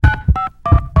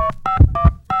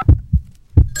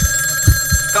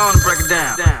on and break it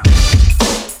down.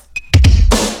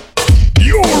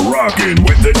 You're rocking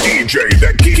with the DJ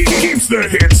that keeps the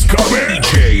hits coming.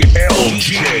 DJ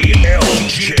LG.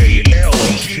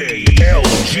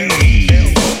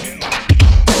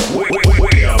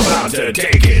 We about to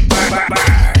take it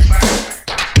back.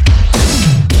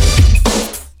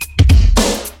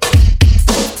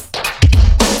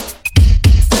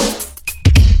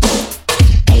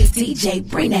 Hey DJ,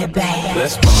 bring that back.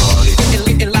 Let's party.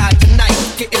 Getting live tonight.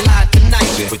 Getting live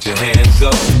tonight. Put your hands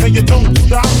up. And you don't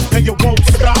stop, and you won't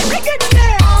stop. Bring it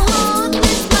down.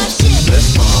 This my shit.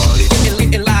 Let's party.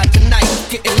 Getting live tonight.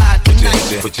 Getting live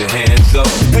tonight. Put your hands up.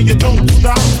 And you don't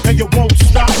stop, and you won't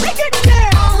stop. Bring it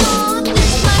down.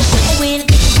 This my shit. When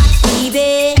it's hot,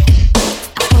 baby,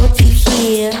 I want you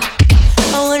here.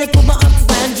 I wanna put my arms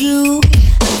around you.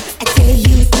 I tell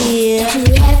you here. You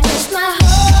have touched my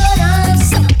heart. I'm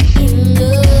so in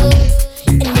love,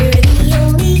 and you're the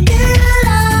only girl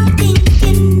I'm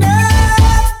thinking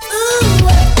of. Ooh,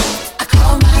 I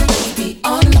call my baby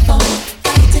on the phone,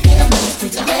 got to get a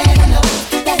message to let her know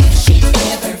that if she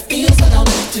ever feels alone,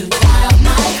 to dial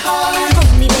my heart.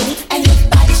 Call me, baby, and if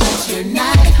by chance you're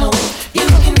not at home, you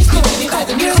can reach me, baby, by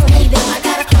the miracle. I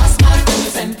gotta cross my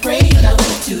fingers and pray, you know,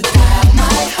 to dial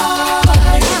my heart.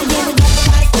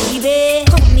 Baby,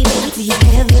 call me, baby, do you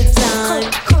have the time?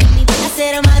 Call me, baby. I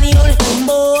said I'm on the only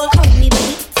homeboy. Call me,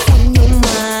 baby, on your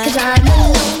mind. 'Cause I'm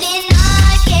alone and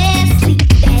I can't sleep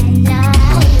at night.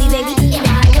 Call me, baby, and I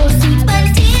won't sleep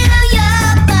until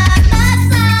you're by my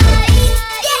side.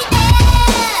 Yeah,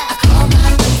 I call my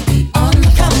baby on the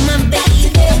phone. Come on,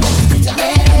 baby, to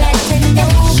let her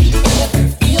know if she ever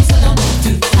feels alone,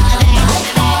 to dial my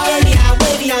heart.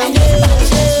 Baby, I know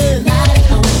you're not at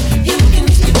home. You can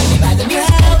reach me, baby, by the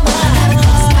miracle.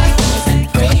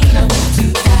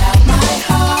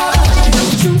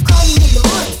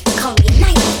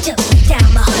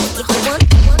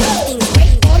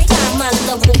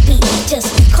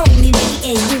 Just call me, baby,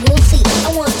 and you will see. I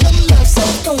want your love, so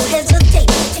don't hesitate.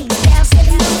 Take it down, set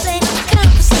it up, say,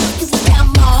 conversate. 'Cause you got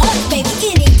my heart, baby,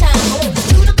 anytime. I want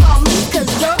you to call me, 'cause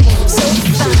you're so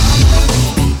fine.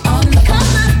 Come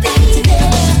on, baby, to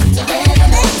let her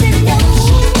know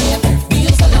she never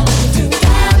feels alone, to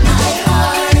dial my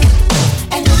heart.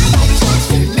 And if by chance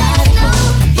you let it go,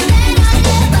 you may not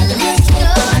ever let go.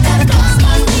 I gotta cross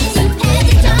my fingers and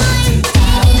anytime, to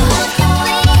dial my heart.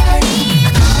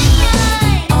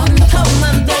 Come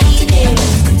on, baby,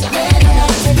 to let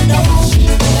her know she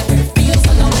never feels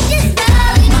alone. Just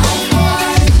dial my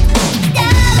heart,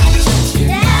 dial it,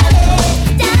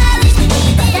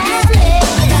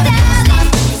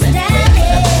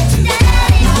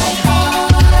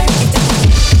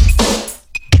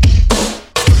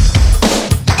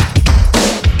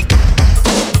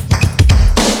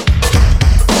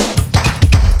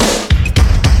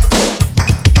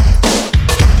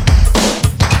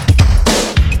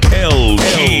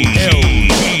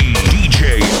 DJ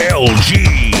LG.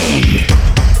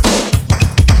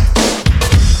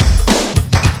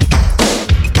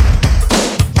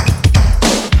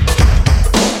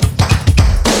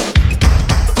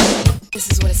 This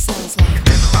is what it sounds like.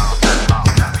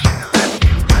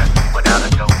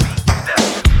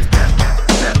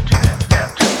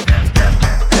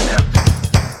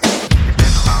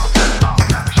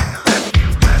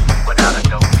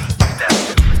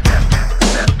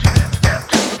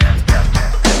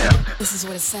 This is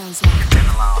what it sounds like.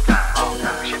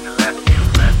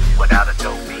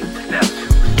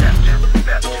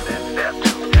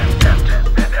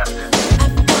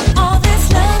 All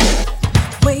this love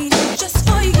waiting just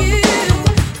for you.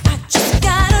 I just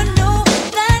gotta know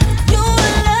that your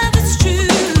love is true.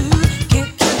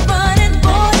 Can't keep running,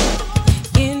 boy,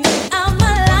 in and out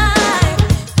my life.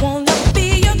 Wanna be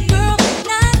your girl,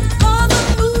 not all the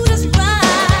mood is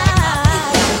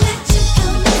right. Let you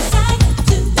come inside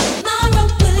tomorrow,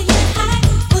 will you?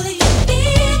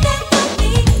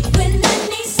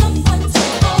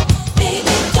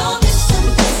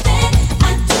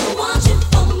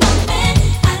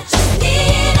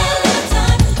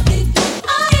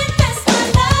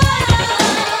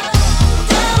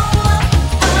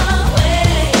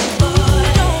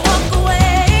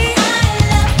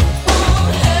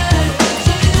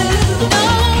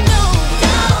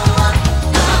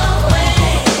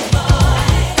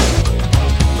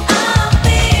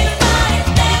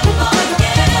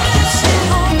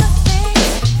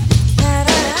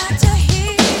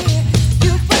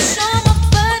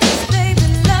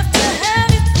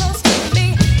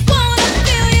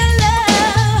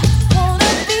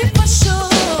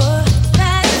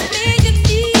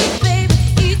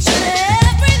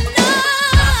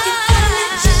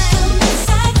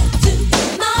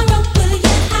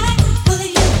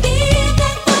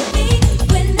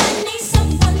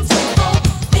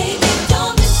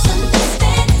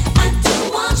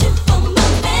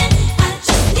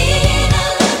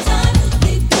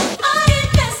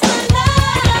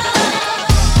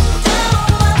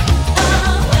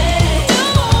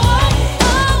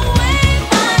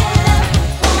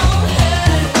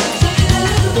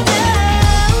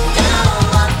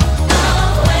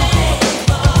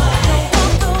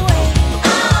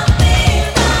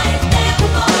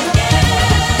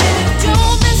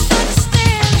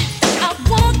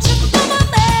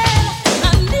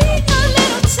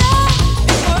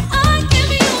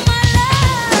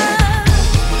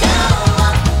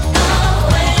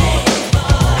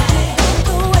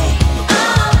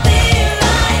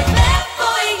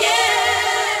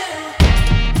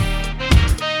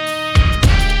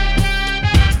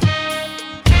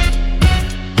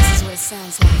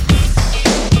 sounds like.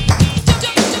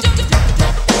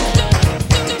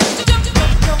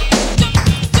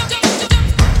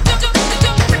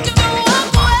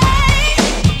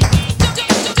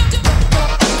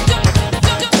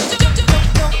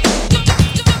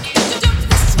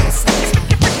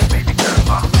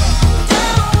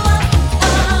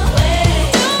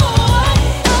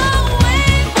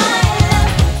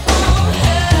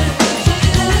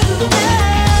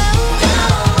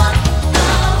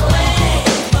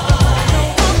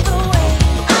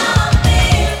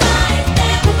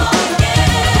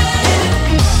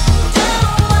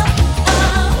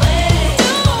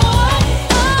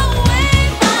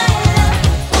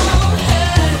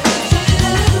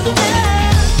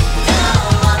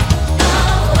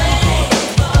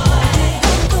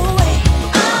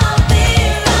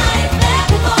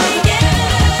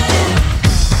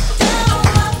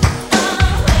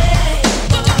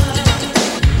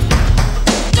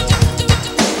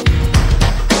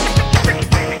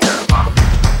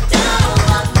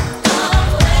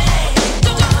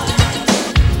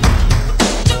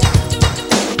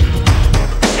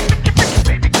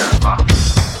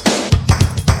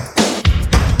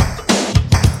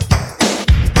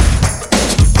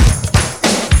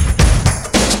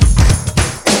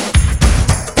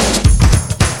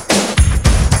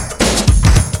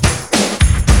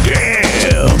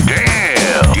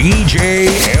 DJ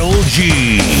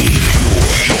LG.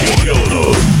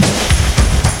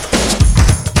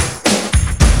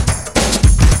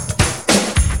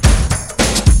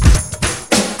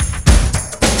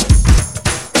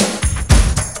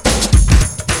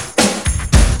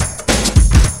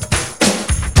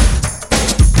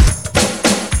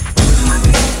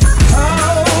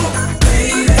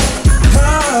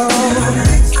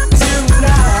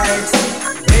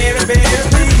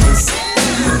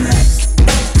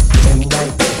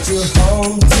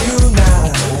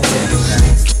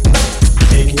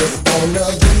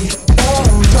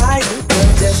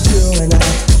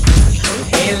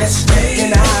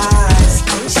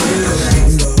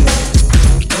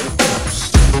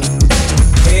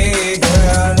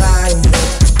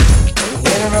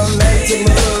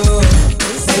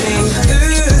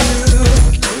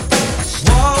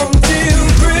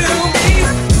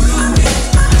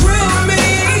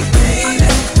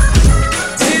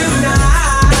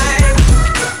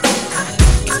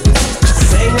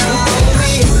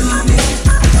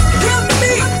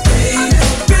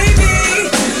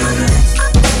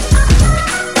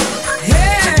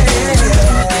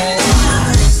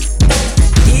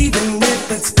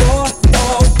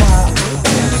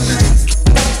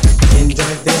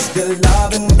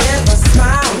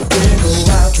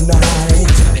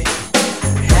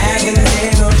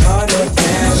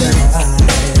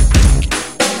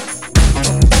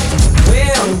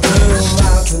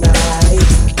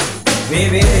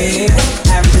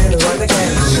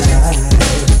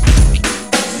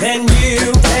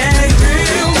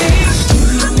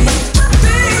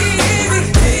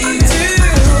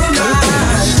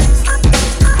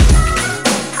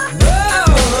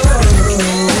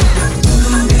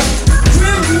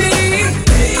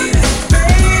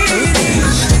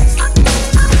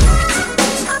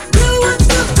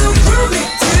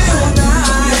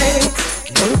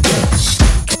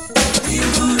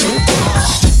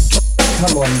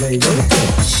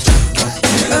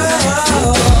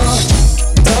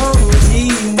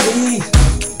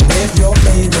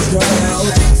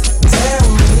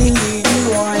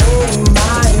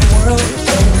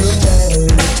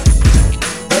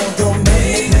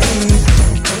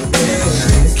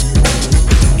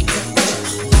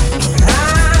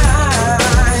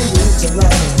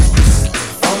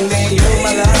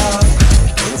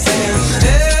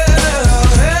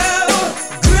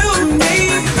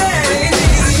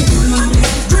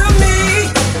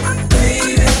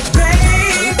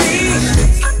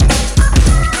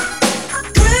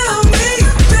 Grill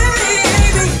me.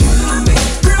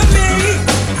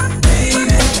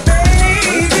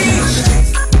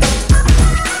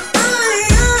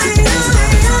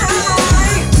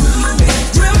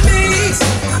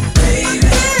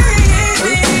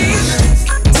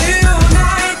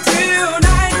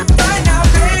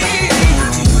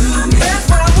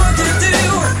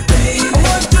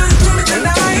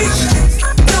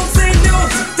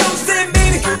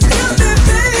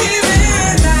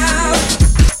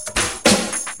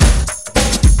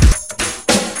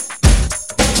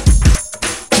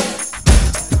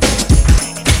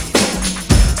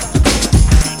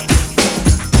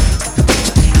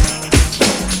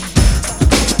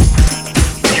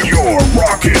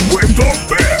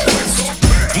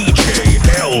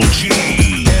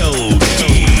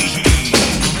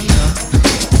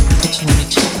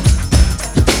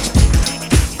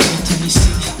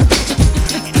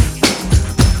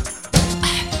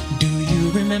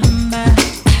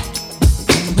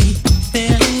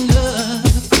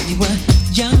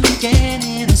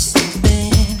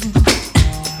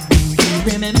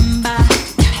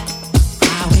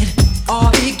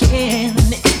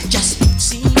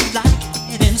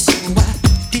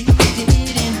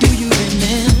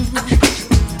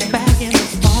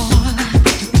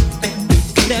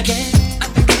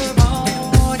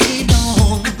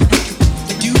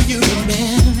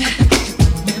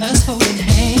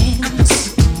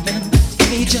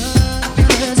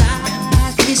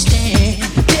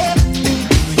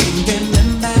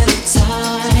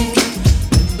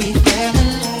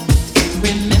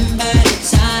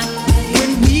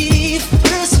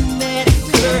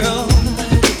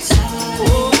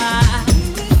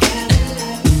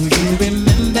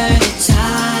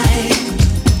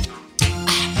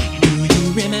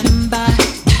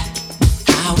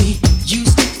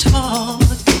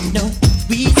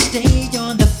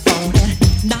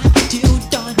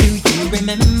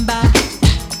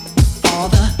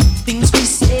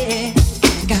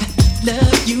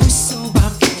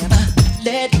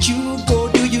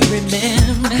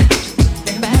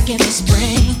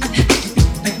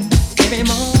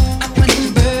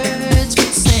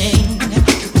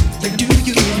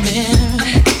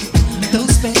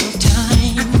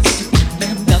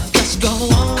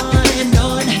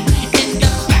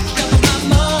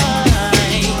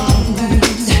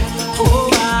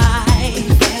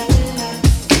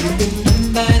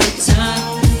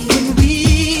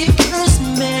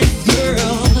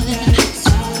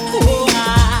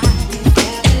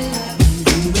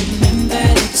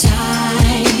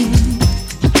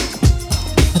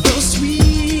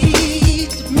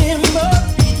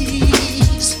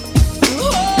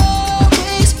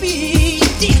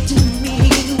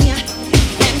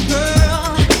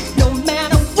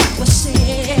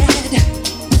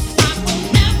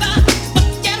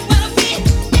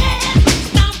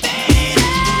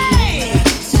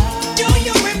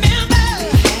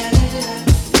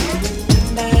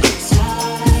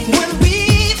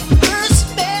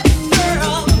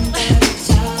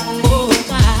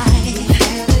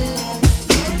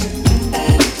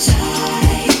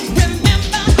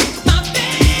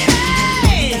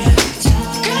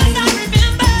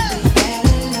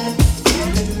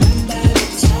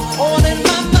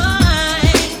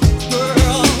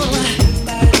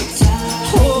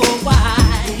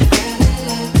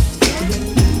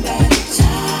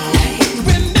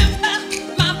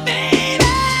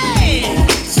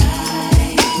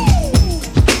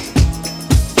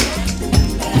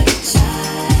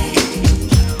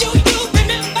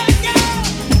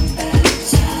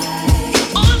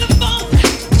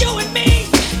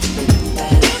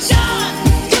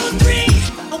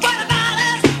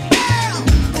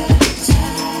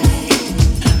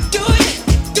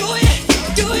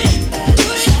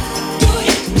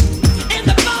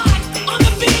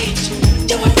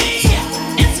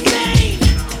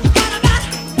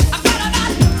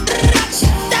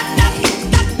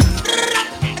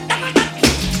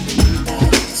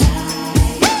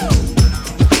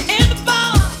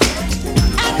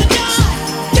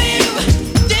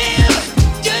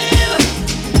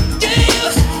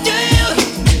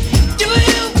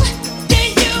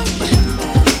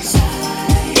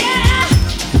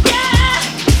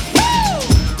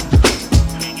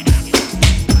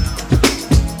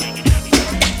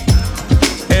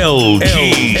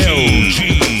 LG.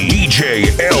 DJ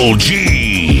LG.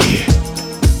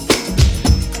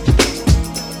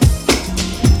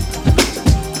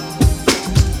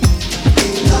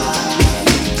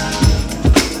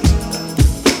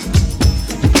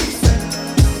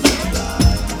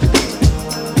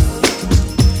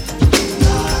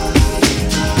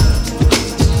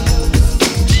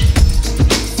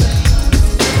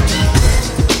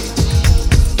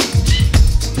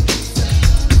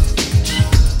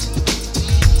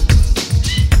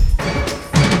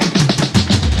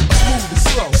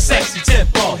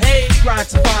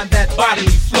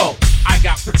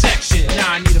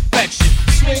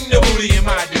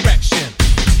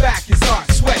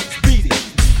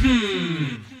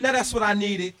 What I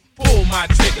needed. Pull my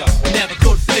trigger, never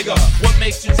could figure what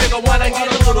makes you trigger. Wanna get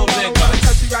a little bigger.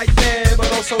 Touch you right there,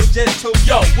 but also gentle.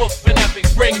 Yo, woof and epic,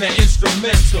 bring the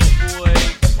instrumental. Boy,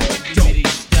 give me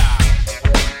these style.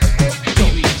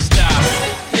 Give me these style.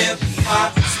 Hip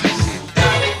hop, smooth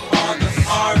out on the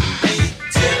R&B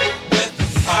tip with the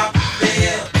pop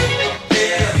feel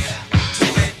to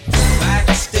it.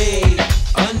 Backstage,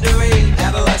 underage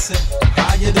adolescent.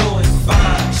 How you doing?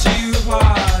 Fine. She was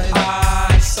hard.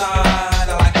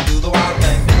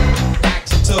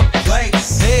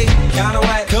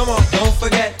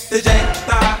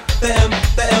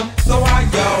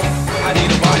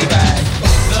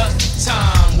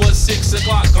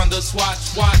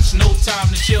 Watch, no time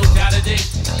to chill, got a date,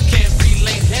 can't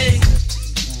relate, hey,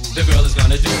 the girl is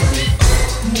gonna do me.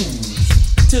 Move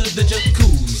to the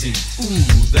jacuzzi,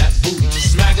 ooh, that booty,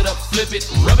 smack it up, flip it,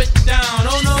 rub it down,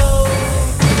 oh no.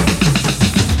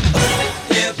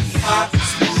 Hip hop,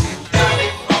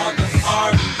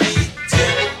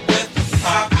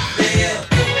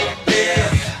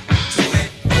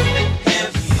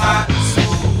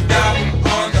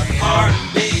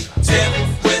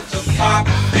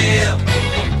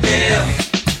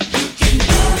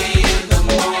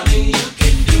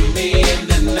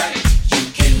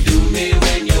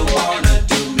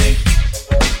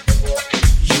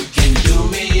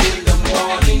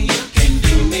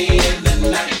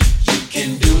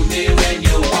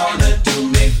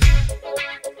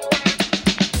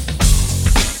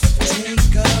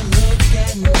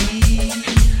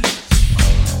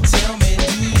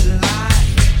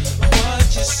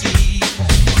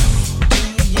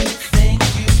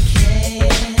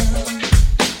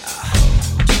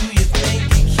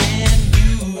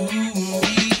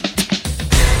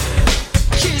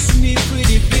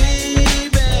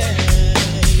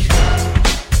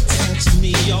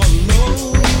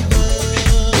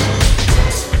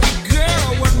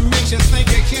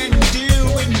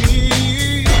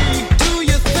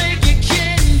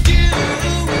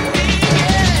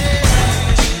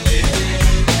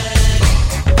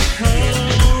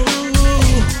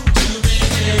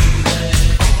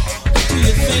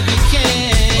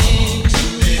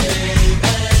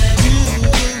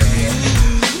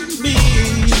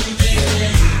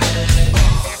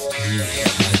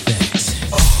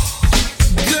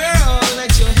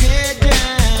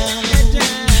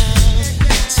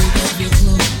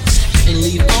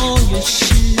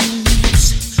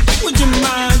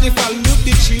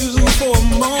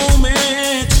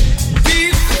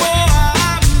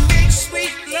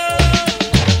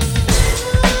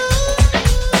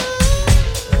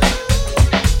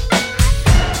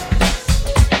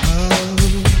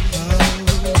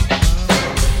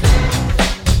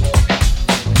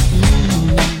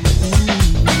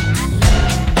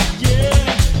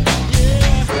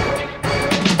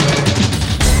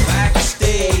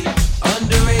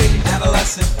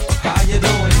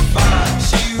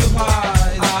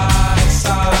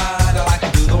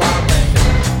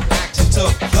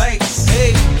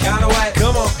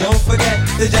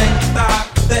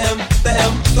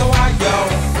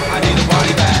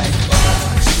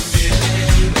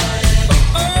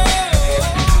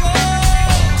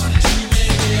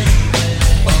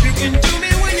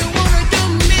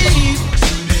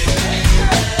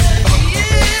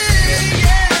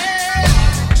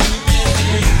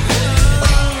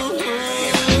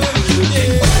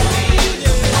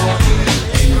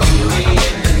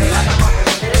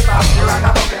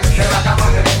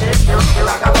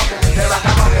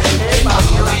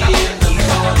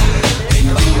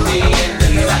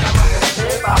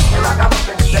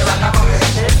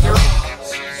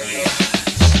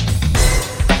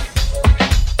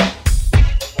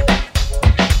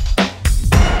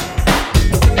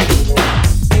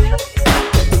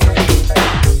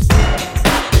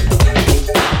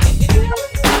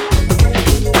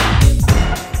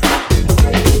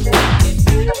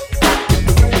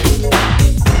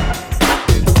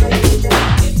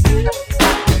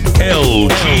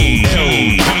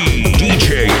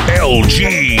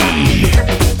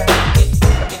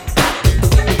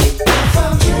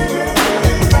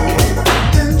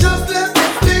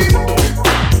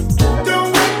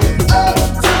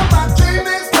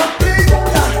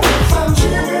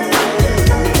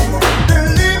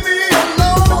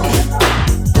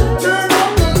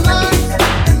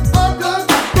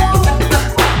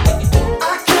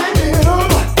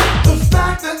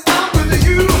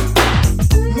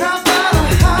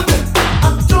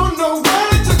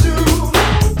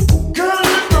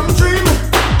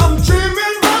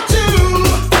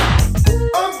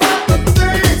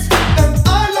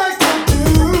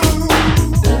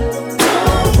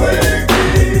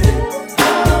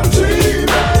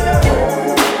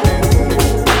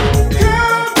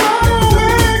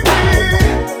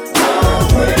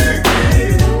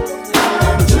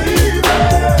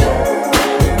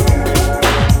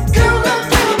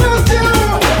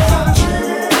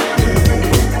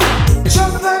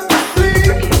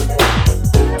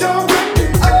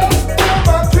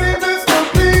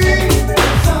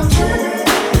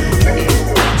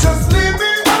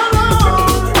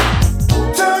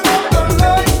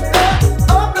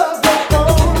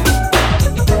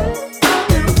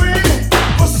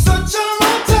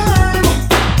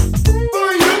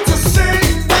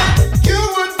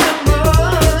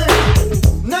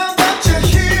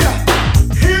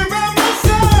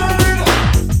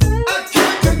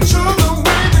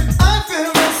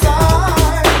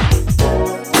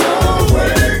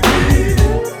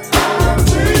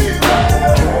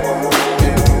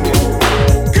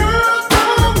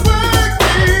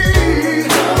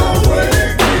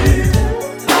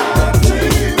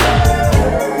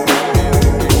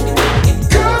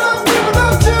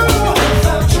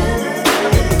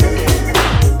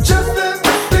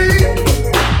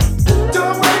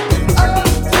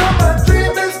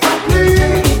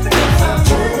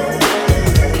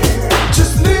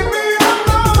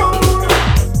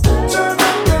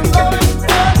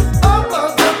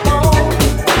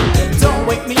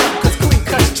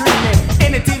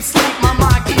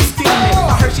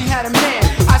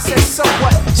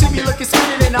 can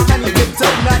spin it in a honey dip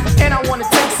donut. And I wanna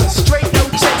taste her, straight no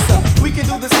chaser. We can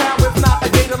do this now, if not a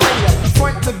day to later.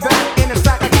 Front to back, and in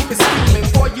fact I keep it steaming.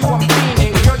 For you I'm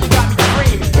fiending, girl you got me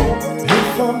dreaming.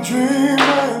 If I'm dreaming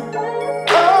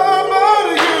about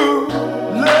you,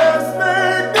 let's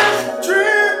make this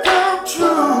dream come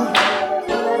true.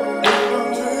 If I'm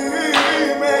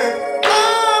dreaming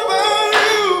about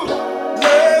you,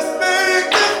 let's make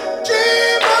this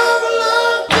dream of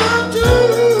love come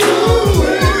true.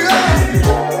 Yeah.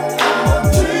 I'm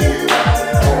dreaming.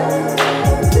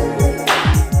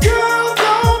 Girl,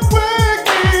 don't break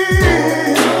me.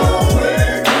 Don't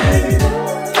break me.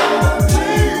 I'm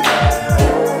dreaming.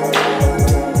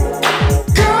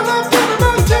 Girl, I'm dreaming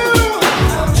about you.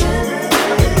 I'm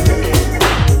dreaming.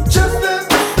 Just let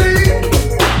me sleep.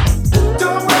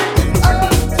 Don't wake me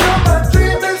up till my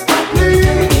dream is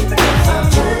complete. I'm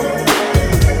dreaming.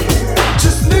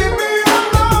 Just leave me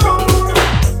alone.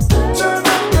 Turn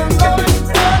up the lights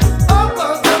and up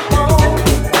on the phone.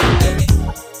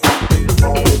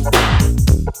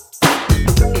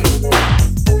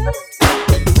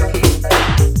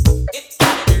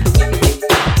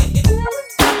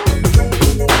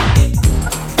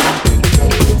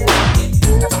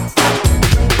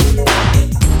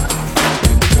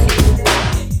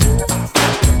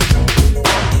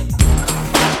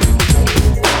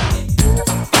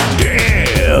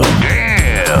 Damn.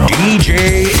 DJ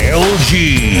LG.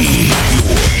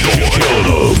 Kill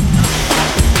 'em.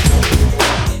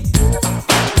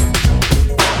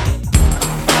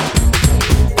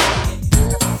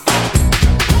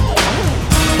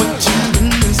 What you been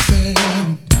missing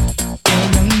in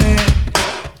a minute?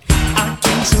 I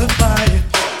can supply it.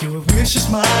 Your wish is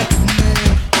my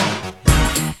command.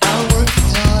 I work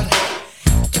hard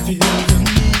to feel your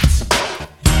needs.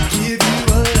 Give you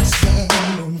a lesson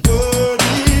on what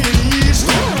it is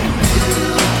to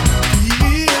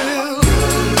feel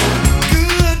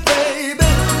good,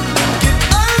 baby. Get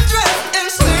undressed and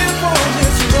slip on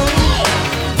this road.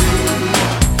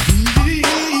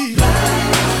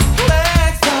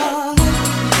 Legs on,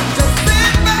 just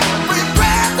sit back with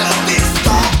breath of this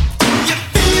thought. You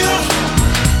feel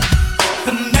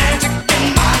the magic in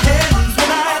my hands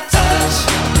when I touch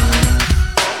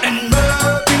and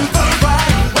rub you the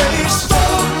right way.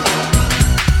 Slow,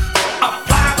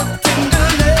 apply the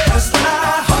tenderness when I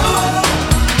hold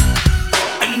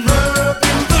and rub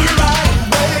you the right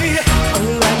way. I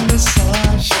like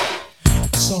massage,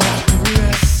 soft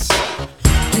caress.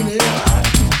 Whenever I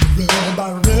do rub, I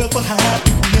rub for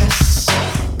happiness.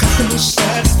 Customer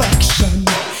satisfaction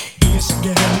is a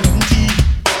guarantee.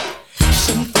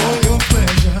 Send for your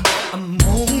pleasure. I'm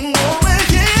on over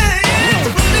here.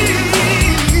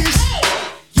 Release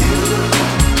you,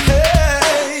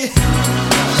 hey.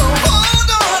 So hold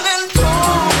on and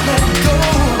don't let go.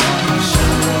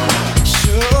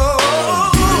 Sure,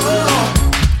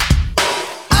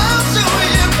 I'll show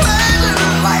you pleasure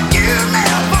like you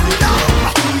never know.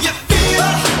 Do you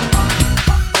feel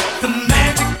the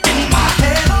magic in my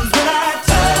hands when I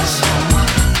touch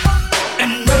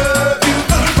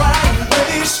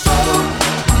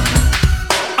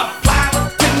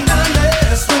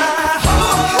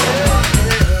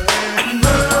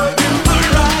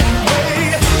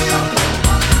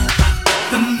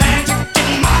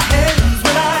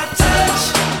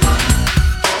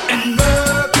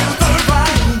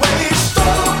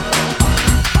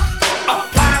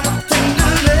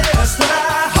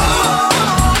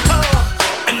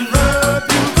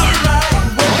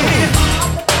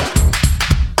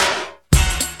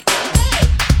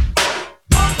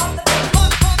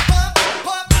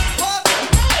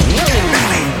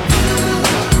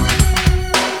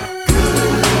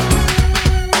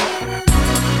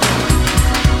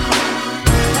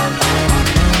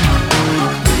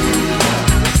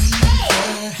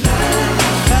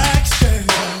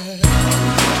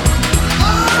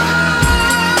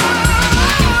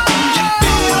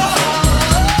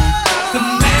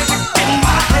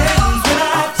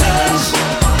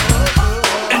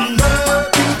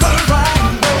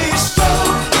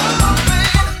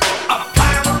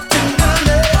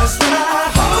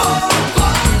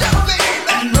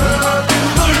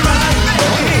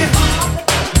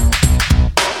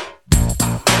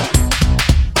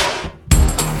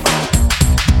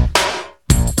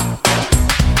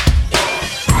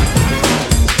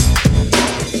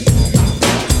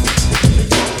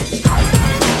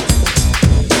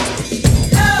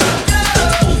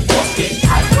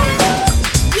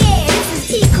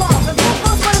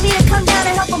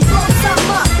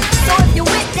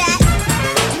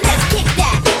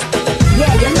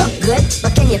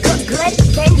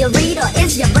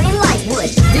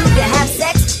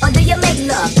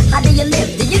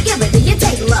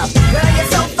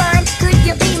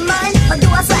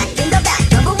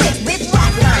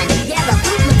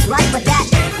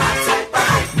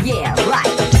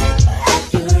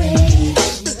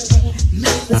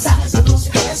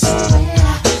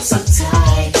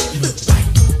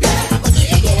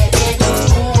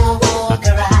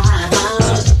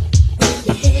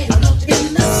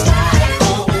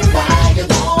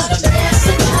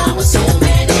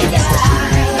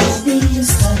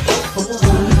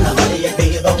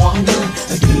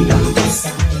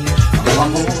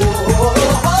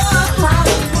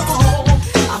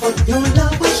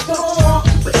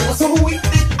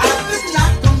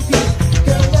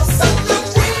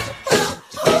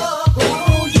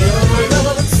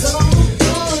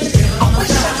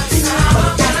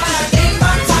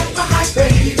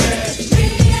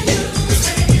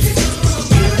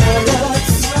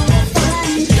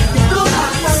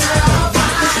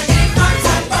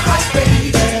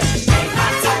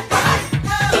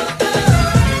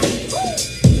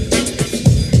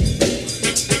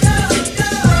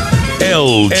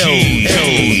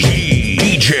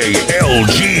DJ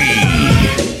LG.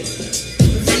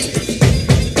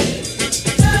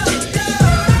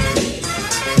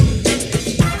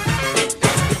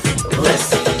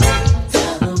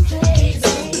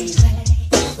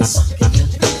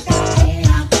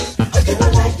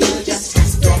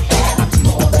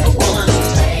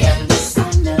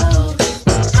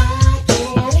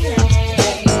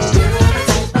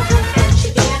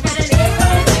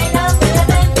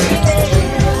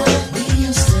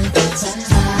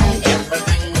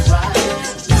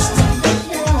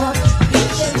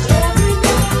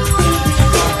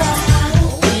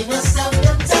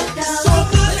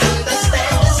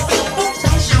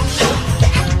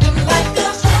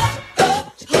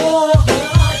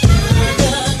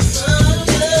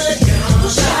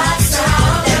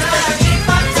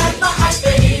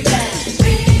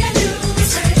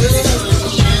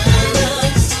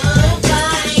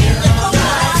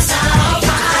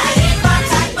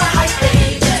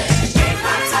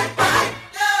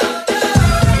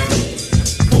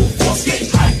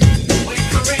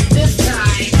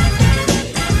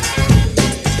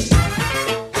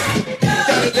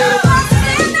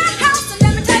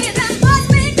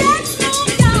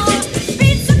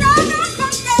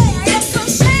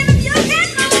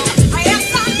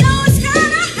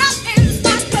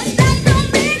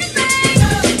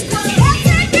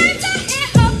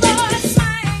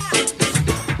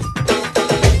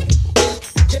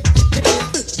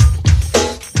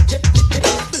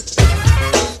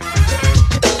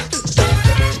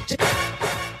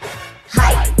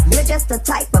 The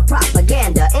type of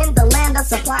propaganda in the land of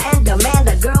supply and demand.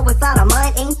 A girl without a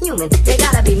mind ain't human. They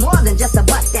gotta be more than just a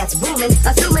butt that's booming.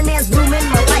 Assuming there's room in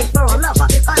my life for a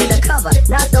lover, undercover,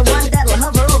 not the one that'll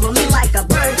hover over me like a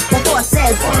bird. Before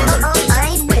says,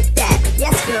 I ain't with that.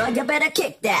 Yes, girl, you better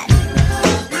kick that.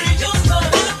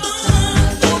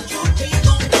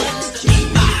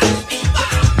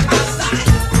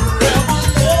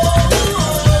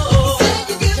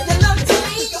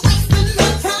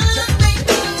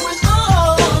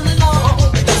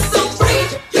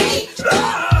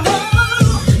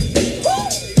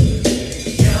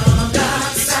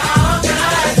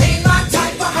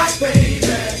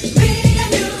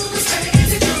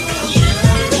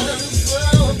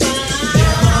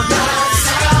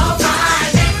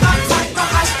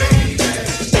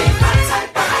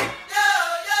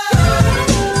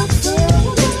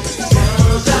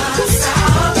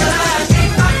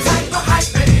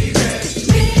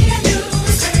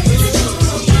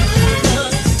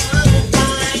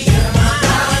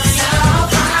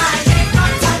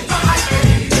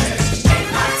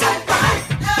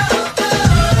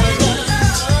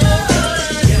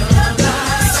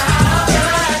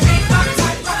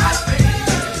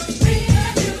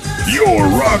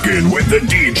 With the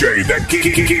DJ that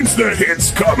keeps the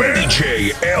hits coming.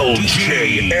 DJ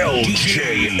LG.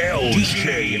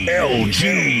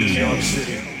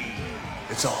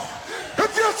 It's on.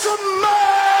 If you're some man.